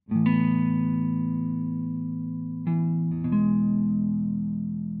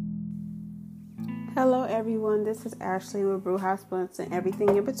Hello everyone, this is Ashley with Brew House Blunts and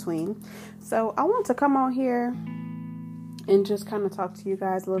everything in between. So I want to come on here and just kind of talk to you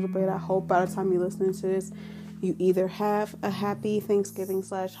guys a little bit. I hope by the time you listen to this, you either have a happy Thanksgiving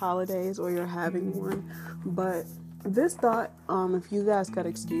 / holidays or you're having one. But this thought, if you guys gotta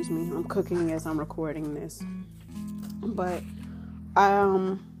excuse me, I'm cooking as I'm recording this. But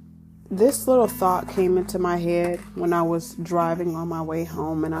this little thought came into my head when I was driving on my way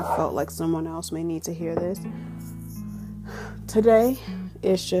home, and I felt like someone else may need to hear this. Today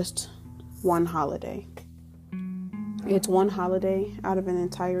is just one holiday. It's one holiday out of an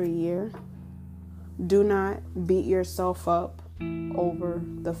entire year. Do not beat yourself up over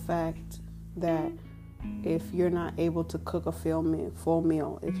the fact that if you're not able to cook a full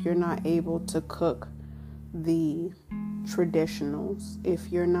meal, if you're not able to cook the traditionals,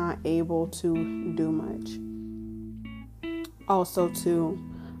 if you're not able to do much.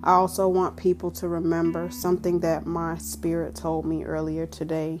 I also want people to remember something that my spirit told me earlier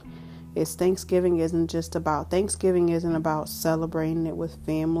today is Thanksgiving isn't about celebrating it with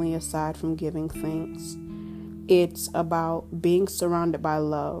family aside from giving thanks. It's about being surrounded by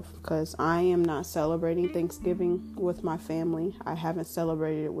love, because I am not celebrating Thanksgiving with my family. I haven't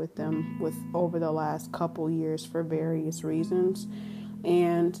celebrated it with them over the last couple years for various reasons.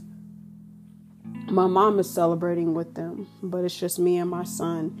 And my mom is celebrating with them, but it's just me and my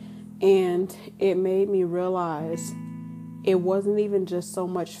son. And it made me realize it wasn't even just so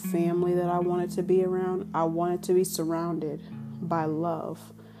much family that I wanted to be around. I wanted to be surrounded by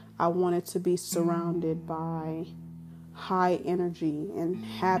love. I wanted to be surrounded by high energy and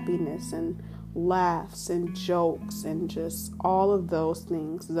happiness and laughs and jokes and just all of those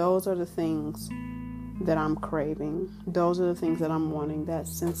things. Those are the things that I'm craving. Those are the things that I'm wanting. That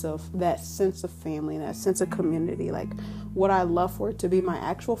sense of family, that sense of community. Like, would I love for it to be my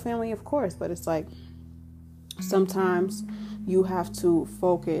actual family? Of course, but it's like sometimes you have to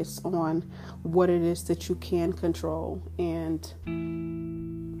focus on what it is that you can control, and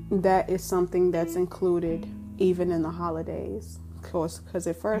that is something that's included even in the holidays. Of course, because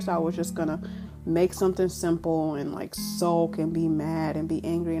at first I was just gonna make something simple and like sulk and be mad and be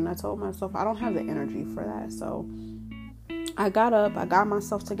angry, and I told myself I don't have the energy for that. So I got up, I got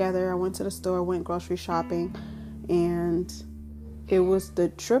myself together, I went to the store, went grocery shopping, and it was the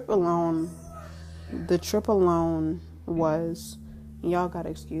trip alone was, y'all gotta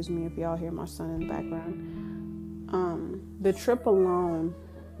excuse me if y'all hear my son in the background. The trip alone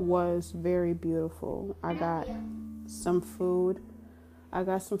was very beautiful. I got some food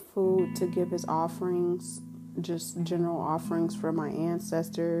to give as offerings, just general offerings for my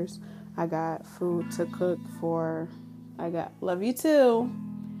ancestors. I got food to cook love you too.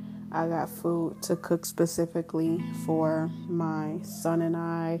 I got food to cook specifically for my son and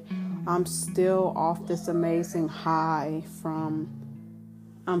I. I'm still off this amazing high from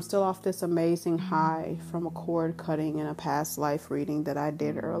a cord cutting in a past life reading that I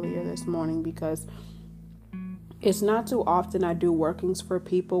did earlier this morning, because it's not too often I do workings for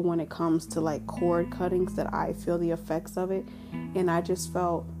people when it comes to like cord cuttings that I feel the effects of it. And I just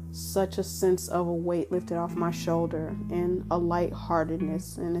felt such a sense of a weight lifted off my shoulder and a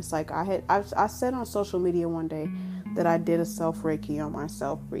lightheartedness. And it's like I said on social media one day that I did a self-Reiki on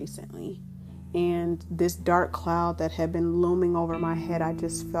myself recently. And this dark cloud that had been looming over my head, I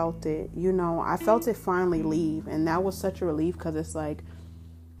just felt it. I felt it finally leave. And that was such a relief, because it's like,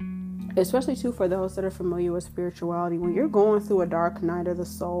 especially too for those that are familiar with spirituality, when you're going through a dark night of the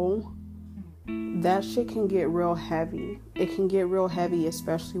soul, that shit can get real heavy. It can get real heavy,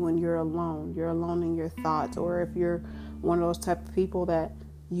 especially when you're alone. You're alone in your thoughts, or if you're one of those type of people that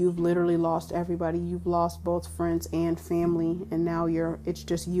you've literally lost everybody. You've lost both friends and family, and now it's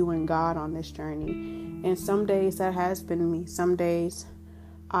just you and God on this journey. And some days that has been me. Some days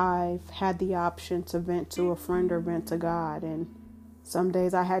I've had the option to vent to a friend or vent to God, and some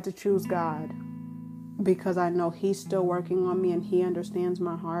days I had to choose God, because I know He's still working on me and He understands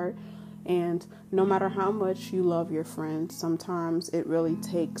my heart. And no matter how much you love your friend, sometimes it really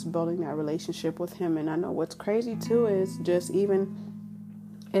takes building that relationship with Him. And I know what's crazy too is just even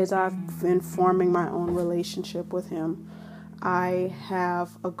as I've been forming my own relationship with Him, I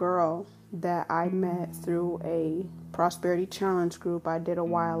have a girl that I met through a prosperity challenge group I did a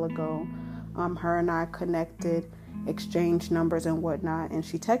while ago. Her and I connected, exchanged numbers and whatnot, and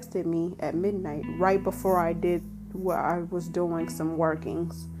she texted me at midnight right before I did what I was doing, some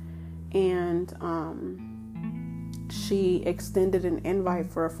workings. And she extended an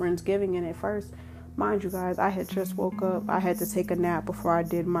invite for a Friendsgiving, and at first, mind you guys, I had just woke up. I had to take a nap before I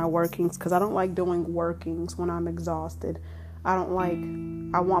did my workings, because I don't like doing workings when I'm exhausted. I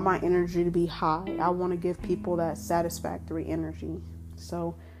want my energy to be high. I want to give people that satisfactory energy.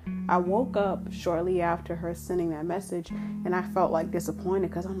 So I woke up shortly after her sending that message, and I felt like disappointed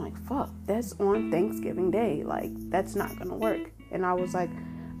because I'm like, fuck, that's on Thanksgiving Day. Like, that's not going to work. And I was like,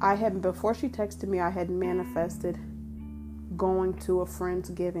 before she texted me, I had manifested going to a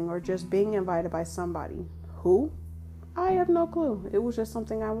Friendsgiving or just being invited by somebody. Who? I have no clue. It was just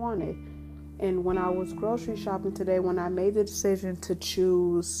something I wanted. And when I was grocery shopping today, when I made the decision to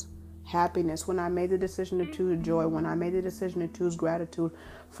choose happiness, when I made the decision to choose joy, when I made the decision to choose gratitude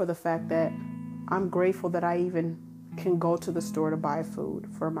for the fact that I'm grateful that I even can go to the store to buy food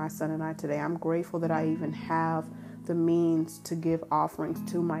for my son and I today. I'm grateful that I even have the means to give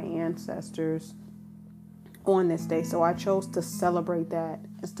offerings to my ancestors on this day. So I chose to celebrate that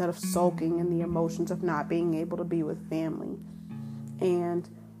instead of sulking in the emotions of not being able to be with family. And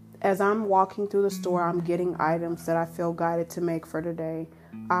as I'm walking through the store, I'm getting items that I feel guided to make for today.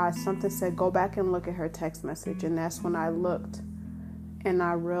 Something said, go back and look at her text message. And that's when I looked and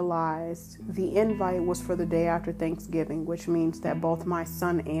I realized the invite was for the day after Thanksgiving, which means that both my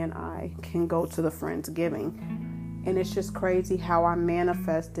son and I can go to the Friendsgiving. And it's just crazy how I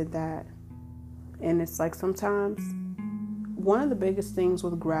manifested that. And it's like sometimes one of the biggest things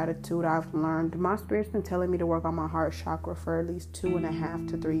with gratitude I've learned, my spirit's been telling me to work on my heart chakra for at least 2.5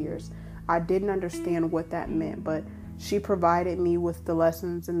 to 3 years. I didn't understand what that meant, but she provided me with the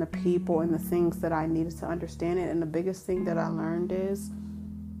lessons and the people and the things that I needed to understand it. And the biggest thing that I learned is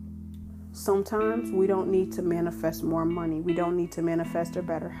sometimes we don't need to manifest more money. We don't need to manifest a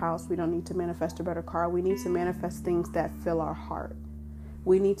better house. We don't need to manifest a better car. We need to manifest things that fill our heart.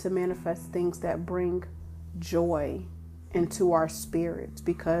 We need to manifest things that bring joy into our spirits,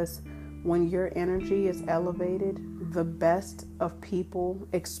 because when your energy is elevated, the best of people,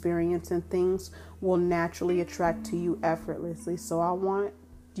 experience, and things will naturally attract to you effortlessly. So I want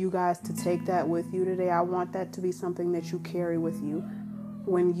you guys to take that with you today. I want that to be something that you carry with you.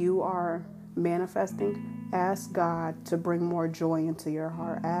 When you are manifesting, ask God to bring more joy into your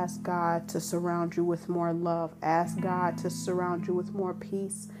heart. Ask God to surround you with more love. Ask God to surround you with more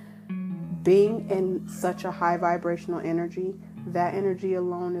peace. Being in such a high vibrational energy, that energy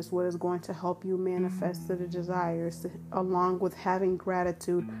alone is what is going to help you manifest the desires, along with having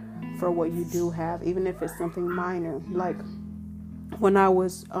gratitude for what you do have, even if it's something minor. Like when I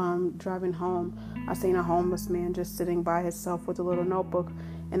was driving home, I seen a homeless man just sitting by himself with a little notebook,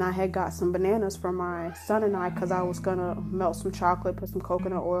 and I had got some bananas for my son and I because I was going to melt some chocolate, put some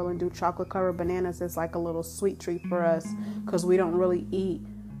coconut oil, and do chocolate covered bananas as like a little sweet treat for us, because we don't really eat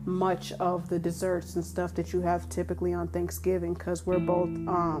much of the desserts and stuff that you have typically on Thanksgiving, because we're both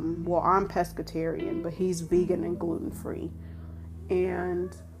I'm pescatarian, but he's vegan and gluten-free.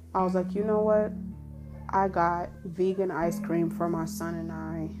 And I was like, you know what, I got vegan ice cream for my son and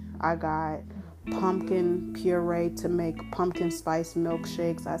I got pumpkin puree to make pumpkin spice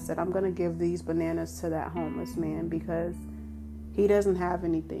milkshakes. I said, I'm gonna give these bananas to that homeless man because he doesn't have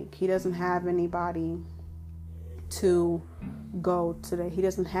anything. He doesn't have anybody to go today. He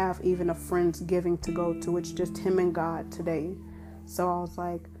doesn't have even a Friendsgiving to go to. It's just him and God today. So I was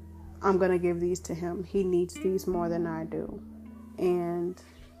like, I'm gonna give these to him. He needs these more than I do. And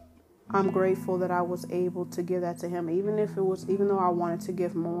I'm grateful that I was able to give that to him. Even though I wanted to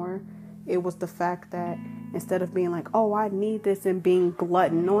give more, it was the fact that instead of being like, oh, I need this, and being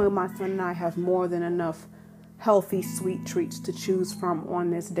glutton, knowing my son and I have more than enough healthy, sweet treats to choose from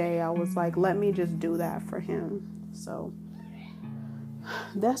on this day, I was like, let me just do that for him. So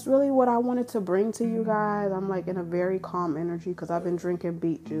that's really what I wanted to bring to you guys. I'm like in a very calm energy because I've been drinking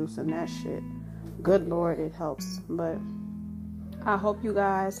beet juice and that shit, good Lord, it helps. But I hope you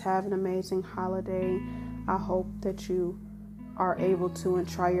guys have an amazing holiday. I hope that you are able to and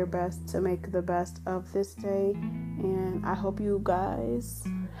try your best to make the best of this day. And I hope you guys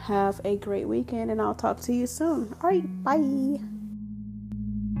have a great weekend, and I'll talk to you soon. All right, bye.